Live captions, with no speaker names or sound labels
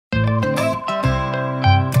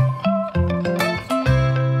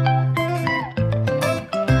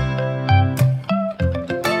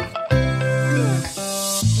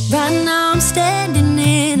standing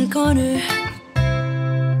in the corner.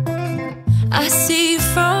 I see you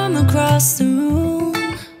from across the room.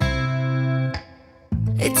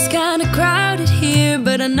 It's kinda crowded here,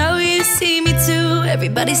 but I know you see me too.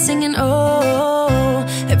 Everybody's singing oh,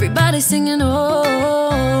 everybody's singing oh.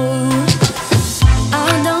 I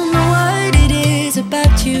don't know what it is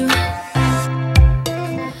about you.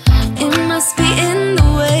 It must be in the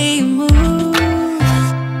way you move.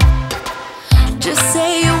 Just say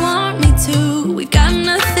you want me to. We got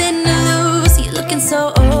nothing to lose. You're looking so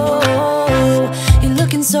oh, you're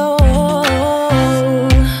looking so oh.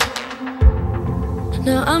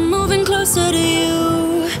 Now I'm moving closer to you,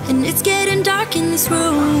 and it's getting dark in this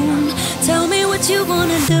room. Tell me what you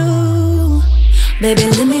wanna do. Baby,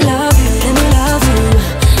 let me love you, let me love you.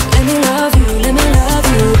 Let me love you, let me love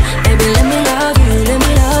you. Baby, let me love you, let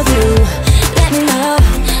me love you. Let me love,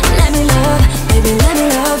 let me love. Baby, let me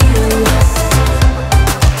love you.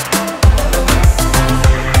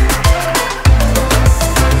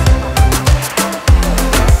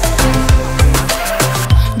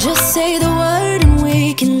 Just say the word and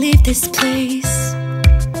we can leave this place.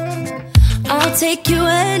 I'll take you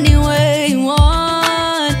anywhere you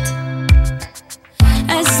want.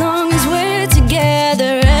 As long as we're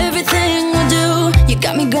together, everything we'll do. You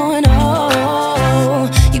got me going oh,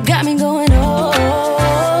 you got me going oh.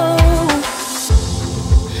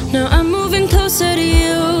 Now I'm moving closer to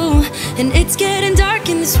you, and it's getting dark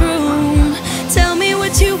in this room. Tell me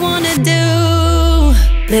what you wanna do.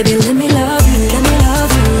 Baby, let me love you, let me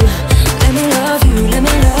love you. Let me love you, let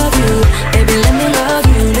me love you. Baby, let me love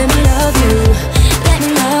you, let me love you. Let me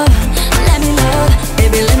love, let me love.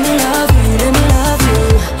 Baby, let me love you, let me love you.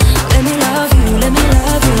 Let me love you, let me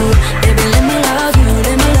love you. Baby, let me love you,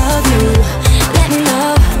 let me love you. Let me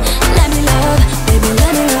love, let me love. Baby,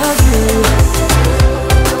 let me love you.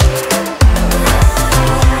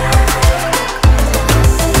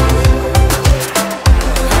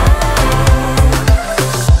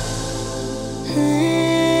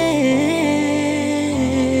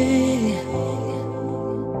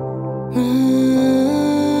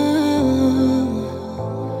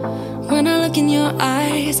 When I look in your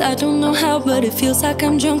eyes, I don't know how, but it feels like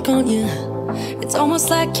I'm drunk on you. It's almost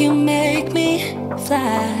like you make me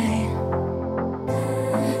fly.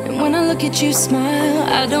 And when I look at you smile,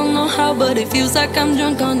 I don't know how, but it feels like I'm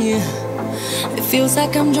drunk on you. It feels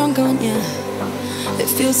like I'm drunk on you. It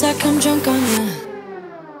feels like I'm drunk on you.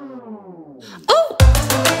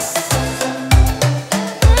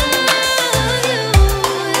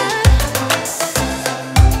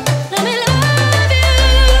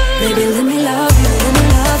 Baby, let me love you, let me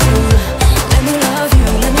love you. Let me love you,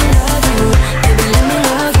 let me love you. Baby, let me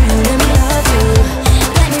love you, let me love you.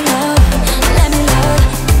 Let me love, let me love.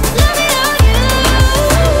 Let me love you.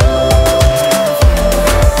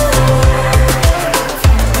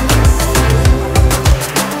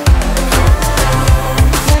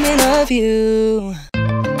 Let me love you.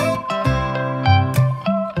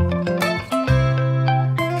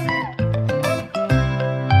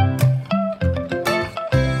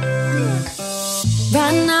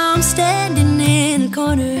 Right now I'm standing in the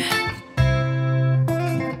corner.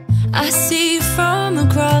 I see you from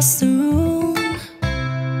across the room.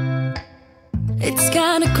 It's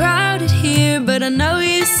kinda crowded here, but I know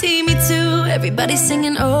you see me too. Everybody's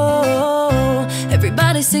singing oh,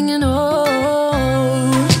 everybody's singing oh.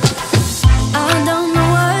 I don't know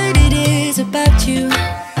what it is about you.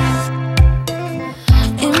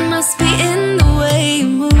 It must be in the way you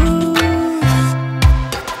move.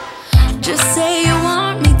 Just say you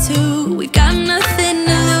want me to. We got nothing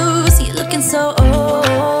to lose. You're looking so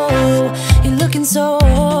oh, you're looking so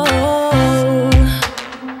oh.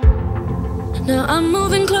 Now I'm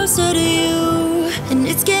moving closer to you, and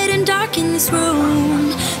it's getting dark in this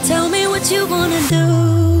room. Tell me what you wanna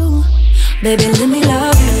do. Baby, let me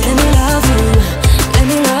love you, let me love you. Let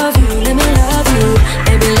me love you, let me love you.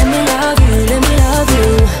 Baby, let me love you, let me love you.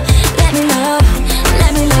 Let me love,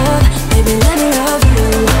 let me love. Baby, let me love you.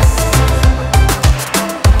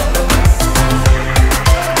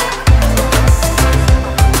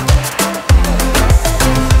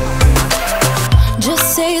 Just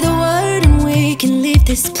say the word and we can leave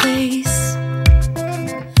this place.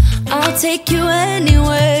 I'll take you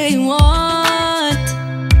anywhere you want.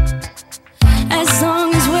 As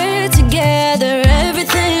long as we're together,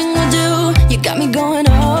 everything we'll do. You got me going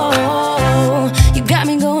oh, you got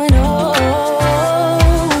me going oh.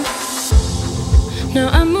 Now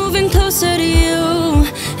I'm moving closer to you,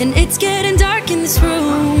 and it's getting dark in this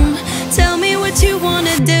room. Tell me what you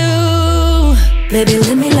wanna do. Baby,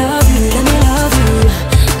 let me love you, let me love you.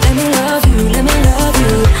 Let me love you, let me love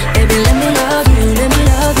you. Baby, let me love you, let me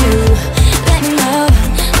love you.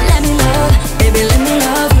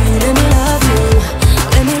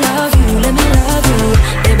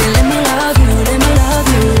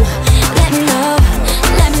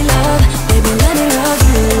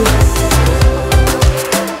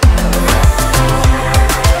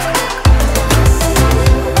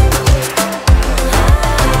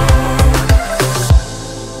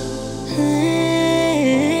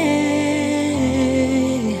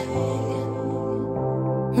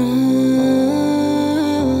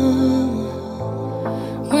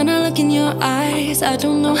 eyes, I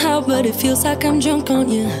don't know how, but it feels like I'm drunk on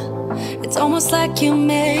you. It's almost like you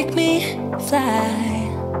make me fly.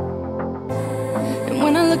 And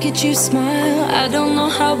when I look at you smile, I don't know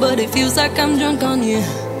how, but it feels like I'm drunk on you.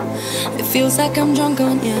 It feels like I'm drunk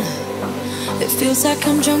on you. It feels like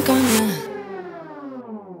I'm drunk on you.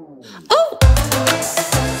 Oh!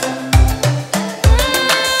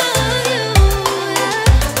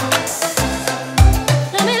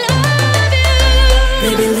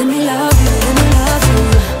 Baby, let me love you, let me love you.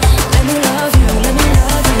 Let me love you, let me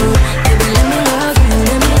love you. Baby, let me love you,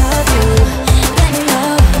 let me love you. Let me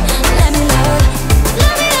love, let me love,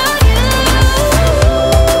 let me love you.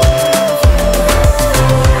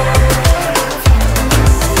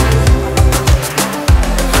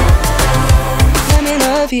 Let me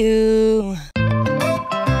love you.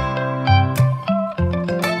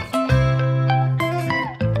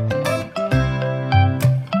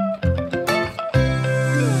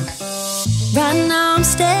 Right now I'm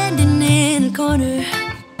standing in a corner.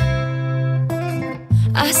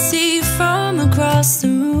 I see you from across the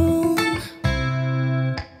room.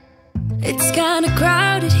 It's kinda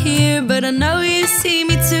crowded here, but I know you see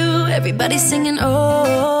me too. Everybody's singing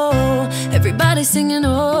oh, everybody's singing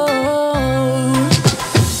oh.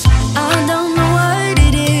 I don't know what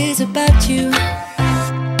it is about you.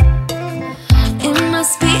 It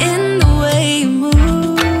must be in the way you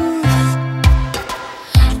move.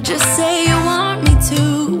 Just say you want me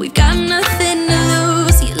to. We got nothing to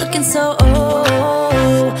lose. You're looking so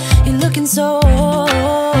old. You're looking so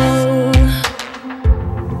old.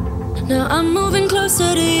 Now I'm moving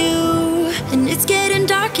closer to you, and it's getting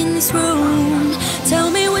dark in this room. Tell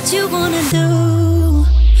me what you wanna do.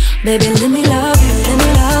 Baby, let me love you, let me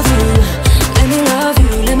love you. Let me love you,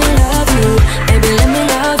 let me love you. Baby, let me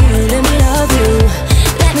love you, let me love you.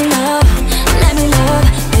 Let me love, let me love.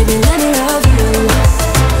 Baby, let me love you.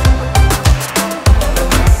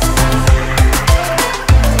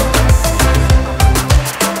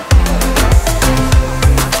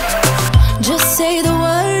 Just say the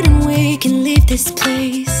word and we can leave this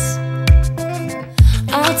place.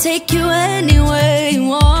 I'll take you anywhere you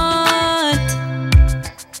want.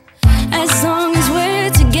 As long as we're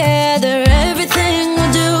together, everything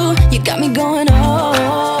we'll do. You got me going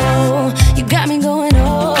oh, you got me going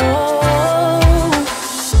oh.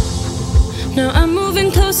 Now I'm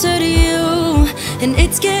moving closer to you, and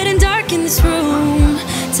it's getting dark in this room.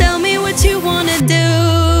 Tell me what you wanna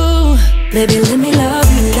do. Baby, let me love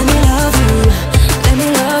you, let me love you. Let me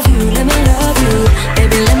love you, let me love you.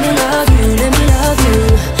 Baby, let me love you, let me love you.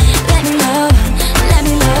 Let me love, let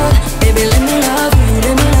me love. Baby, let me love you,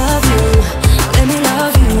 let me love you. Let me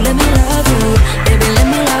love you, let me love you. Baby, let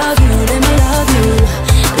me love you, let me love you.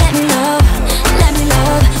 Let me love, let me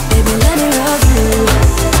love. Baby, let me love you.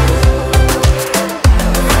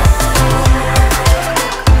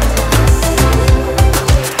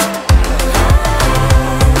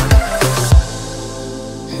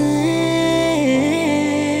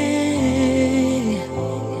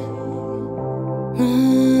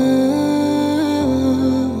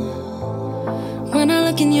 When I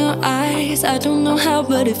look in your eyes, I don't know how,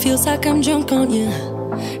 but it feels like I'm drunk on you.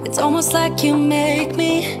 It's almost like you make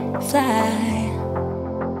me fly.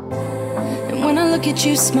 And when I look at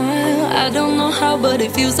you smile, I don't know how, but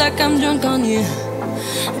it feels like I'm drunk on you.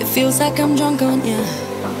 It feels like I'm drunk on you.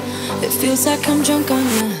 It feels like I'm drunk on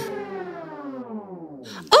you.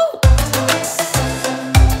 Oh!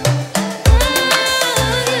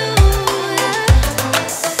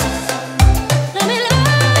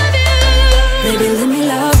 Baby, let me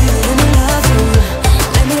love you, let me love you.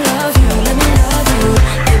 Let me love you, let me love you.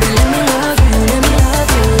 Baby, let me love you, let me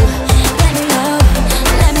love you. Let me love,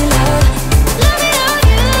 let me love, let me love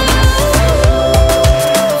you.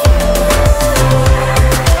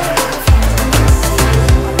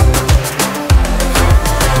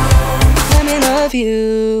 Let me love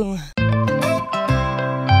you.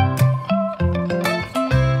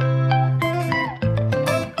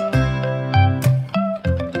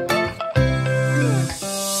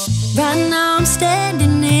 Right now I'm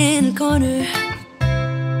standing in a corner.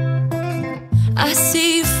 I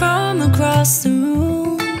see you from across the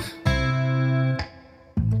room.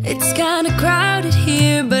 It's kinda crowded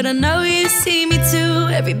here, but I know you see me too.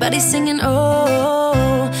 Everybody's singing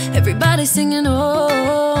oh, everybody's singing oh.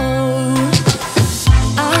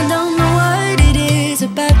 I don't know what it is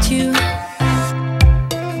about you.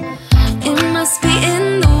 It must be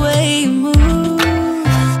in the way you move.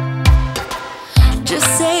 Just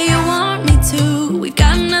say you want me to. We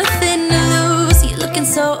got nothing to lose. You're looking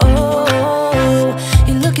so old.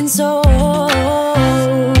 You're looking so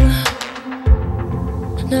old.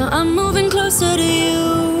 Now I'm moving closer to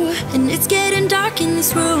you, and it's getting dark in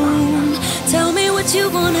this room. Tell me what you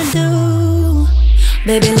wanna do.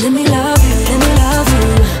 Baby, let me love you, let me love you.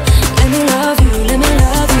 Let me love you, let me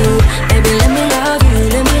love you. Baby, let me love you,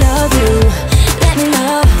 let me love you. Let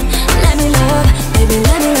me love, baby,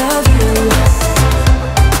 let me love you.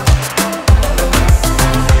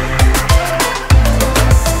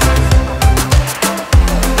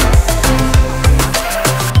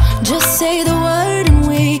 Just say the word and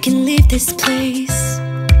we can leave this place.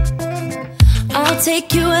 I'll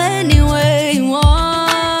take you anywhere you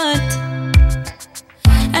want.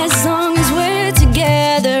 As long as we're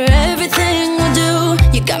together, everything we'll do.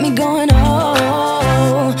 You got me going,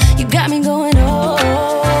 oh, you got me going, oh.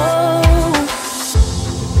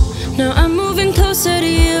 Now I'm moving closer to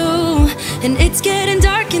you, and it's getting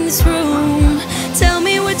dark in this room. Tell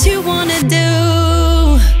me what you wanna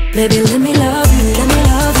do. Baby, let me love you, let me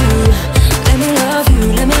love you. Let me love you,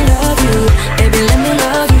 let me love you. Baby, let me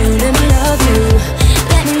love you, let me love you.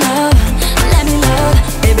 Let me love,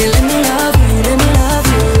 baby, let me love you, let me love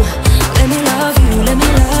you. Let me love you, let me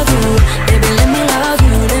love you. Baby, let me love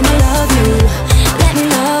you, let me love you. Let me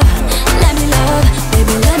love,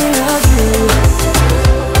 baby, let me love you.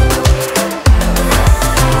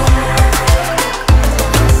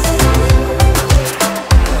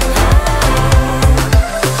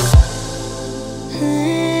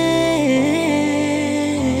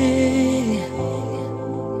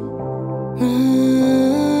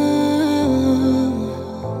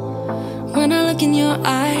 When I look in your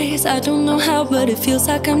eyes, I don't know how, but it feels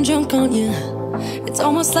like I'm drunk on you. It's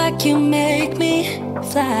almost like you make me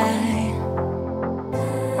fly.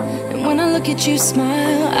 And when I look at you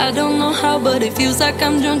smile, I don't know how, but it feels like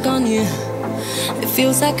I'm drunk on you. It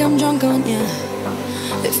feels like I'm drunk on you.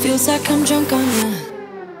 It feels like I'm drunk on you.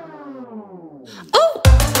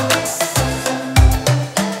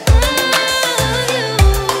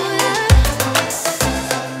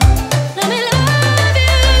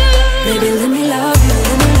 Baby, let me love you,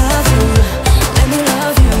 let me love you. Let me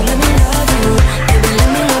love you, let me love you. Baby, let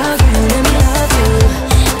me love you, let me love you.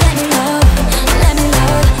 Let me love, let me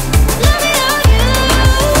love, let me love you.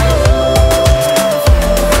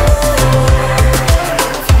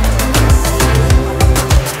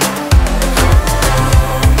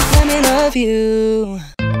 Let me love you.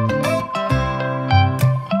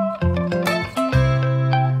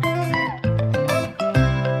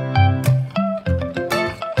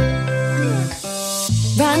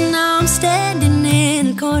 Right now I'm standing in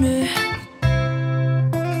a corner.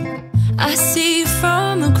 I see you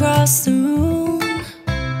from across the room.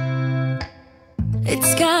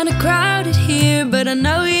 It's kinda crowded here, but I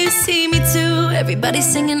know you see me too. Everybody's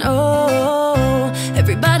singing, oh,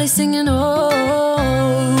 everybody's singing, oh.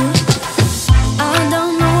 I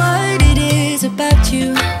don't know what it is about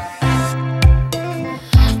you.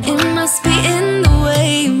 It must be in the way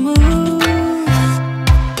you move.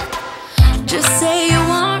 Just say you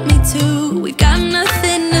want me to. We've got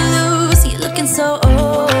nothing to lose. You're looking so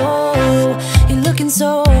old. You're looking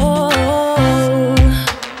so old.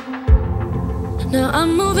 Now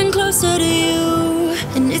I'm moving closer to you,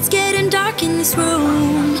 and it's getting dark in this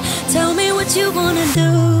room. Tell me what you wanna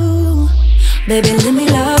do. Baby, let me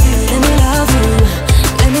love you, let me love you.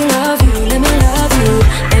 Let me love you, let me love you.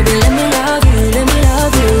 Baby, let me love you, let me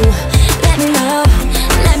love you. Let me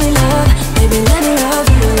love, baby, let me love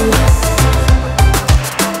you.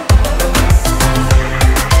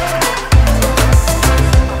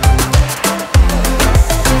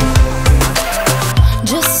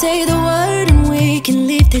 Just say the word and we can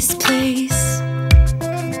leave this place.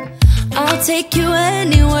 I'll take you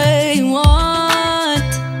anywhere you want.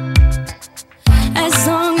 As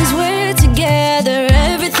long as we're together,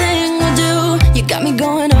 everything we'll do. You got me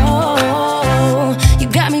going, oh, you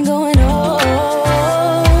got me going, oh.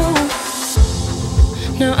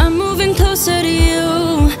 Now I'm moving closer to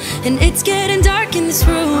you, and it's getting dark in this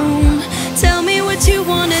room. Tell me what you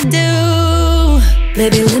wanna do.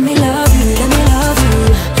 Baby, let me love you, let me love you.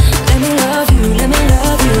 Let me love you, let me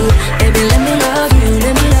love you. Baby, let me love you,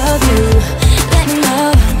 let me love you. Let me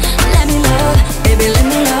love, baby, let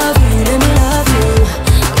me love you, let me love you.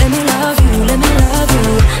 Let me love you, let me love you.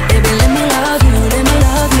 Baby, let me love you, let me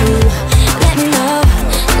love you. Let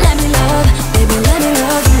me love, baby, let me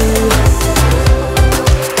love you.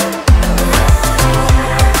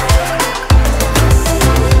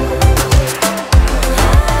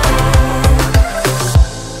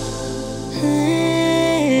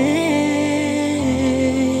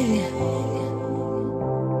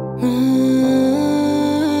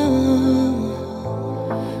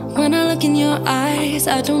 When I look in your eyes,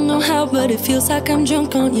 I don't know how, but it feels like I'm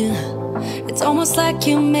drunk on you. It's almost like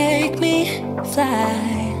you make me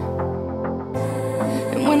fly.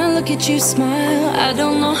 look at you smile, I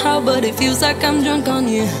don't know how, but it feels like I'm drunk on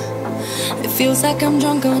you. It feels like I'm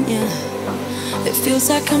drunk on you. It feels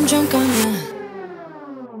like I'm drunk on you.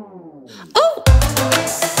 Oh!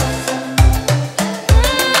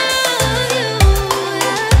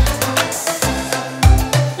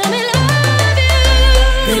 Let me love you.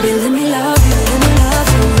 Baby, let me love you, let me love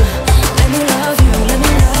you. Let me love you, let me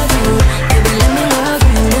love you. Baby, let me love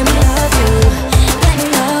you, let me love you. Let me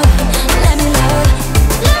love, let me love,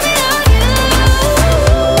 let me love you.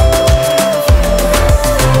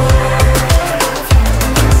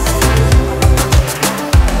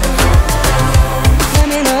 Let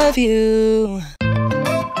me love you.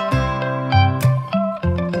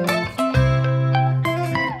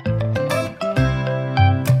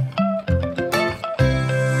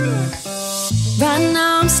 Right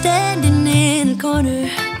now I'm standing in the corner.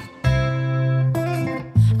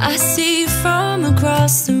 I see you from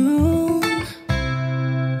across the room.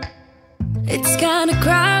 It's kinda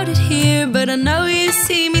crowded here, but I know you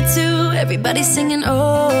see me too. Everybody's singing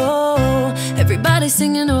oh, everybody's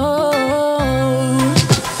singing oh.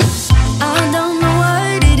 I don't know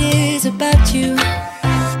what it is about you.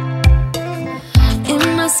 It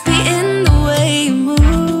must be in the way you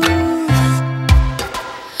move.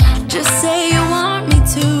 Just say you want me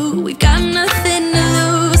to. We got nothing to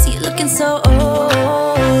lose. You're looking so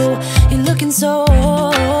old. You're looking so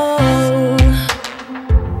old.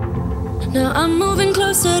 Now I'm moving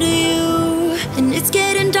closer to you, and it's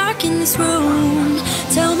getting dark in this room.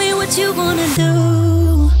 Tell me what you wanna do.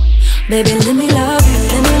 Baby, let me love you,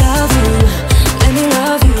 let me love you. Let me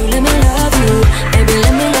love you, let me love you. Baby,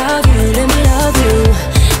 let me love you, let me love you.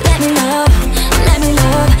 Let me love, let me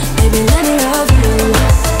love. Baby, let me love you.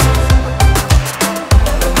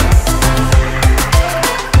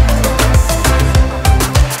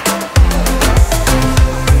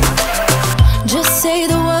 Just say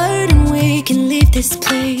the word and we can leave this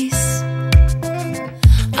place.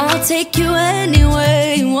 I'll take you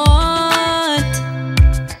anywhere you want.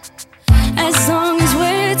 As long as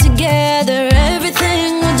we're together,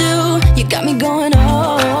 everything we'll do. You got me going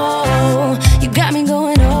oh, you got me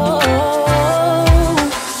going oh.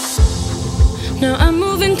 Now I'm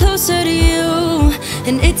moving closer to you,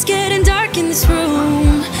 and it's getting dark in this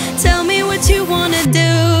room. Tell me what you wanna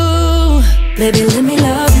do. Baby, let me love